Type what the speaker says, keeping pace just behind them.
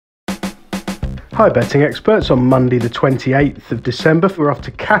Hi betting experts, on Monday the 28th of December, we're off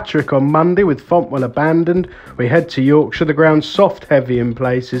to Catterick on Monday with Fontwell abandoned. We head to Yorkshire, the ground's soft, heavy in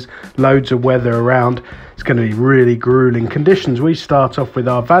places, loads of weather around. It's going to be really gruelling conditions. We start off with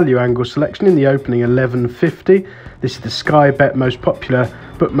our value angle selection in the opening 11.50. This is the Sky Bet most popular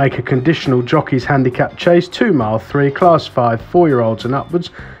bookmaker conditional jockeys handicap chase, 2 mile 3, class 5, 4-year-olds and upwards,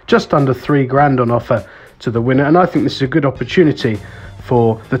 just under £3,000 on offer to the winner, and I think this is a good opportunity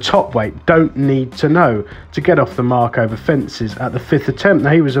for the top weight, Don't Need to Know, to get off the mark over fences at the 5th attempt.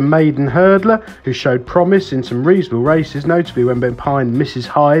 Now, he was a maiden hurdler who showed promise in some reasonable races, notably when behind Mrs.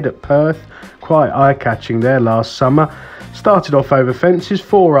 Hyde at Perth, quite eye-catching there last summer. Started off over fences,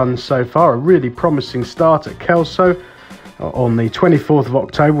 4 runs so far, a really promising start at Kelso on the 24th of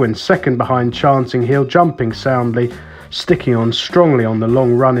October when second behind Chanting Hill, jumping soundly, sticking on strongly on the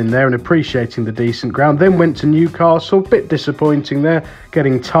long run in there and appreciating the decent ground. Then went to Newcastle, bit disappointing there,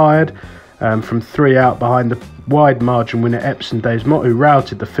 getting tired from 3 out behind the wide margin winner Epsom Desmont, who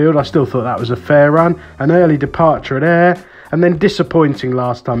routed the field. I still thought that was a fair run. An early departure at Ayr, and then disappointing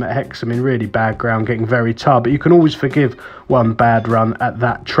last time at Hexham in really bad ground, getting very tired. But you can always forgive one bad run at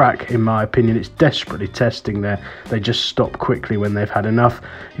that track, in my opinion. It's desperately testing there. They just stop quickly when they've had enough.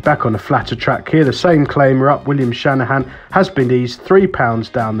 Back on a flatter track here, the same claimer up, William Shanahan, has been eased £3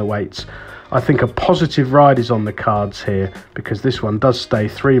 down the weights. I think a positive ride is on the cards here because this one does stay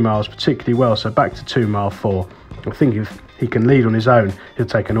 3 miles particularly well, so back to 2 mile 4. I think if he can lead on his own, he'll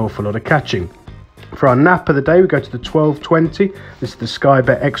take an awful lot of catching. For our nap of the day, we go to the 12.20. This is the Sky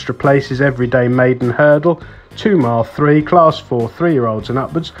Bet Extra Places Everyday Maiden Hurdle, 2 mile 3, class 4, 3-year-olds and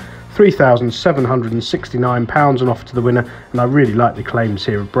upwards, £3,769 on offer to the winner, and I really like the claims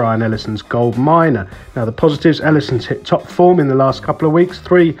here of Brian Ellison's Gold Miner. Now the positives, Ellison's hit top form in the last couple of weeks,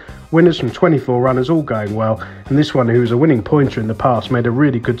 3 winners from 24 runners, all going well, and this one, who was a winning pointer in the past, made a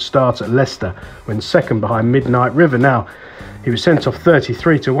really good start at Leicester when second behind Midnight River. Now, he was sent off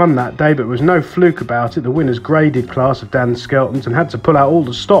 33-1 that day, but there was no fluke about it. The winner's graded class of Dan Skelton's and had to pull out all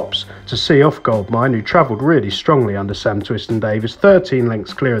the stops to see off Goldmine, who travelled really strongly under Sam Twiston-Davies, 13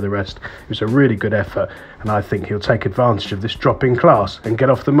 lengths clear of the rest. It was a really good effort, and I think he'll take advantage of this drop in class and get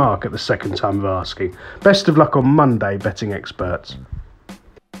off the mark at the second time of asking. Best of luck on Monday, betting experts.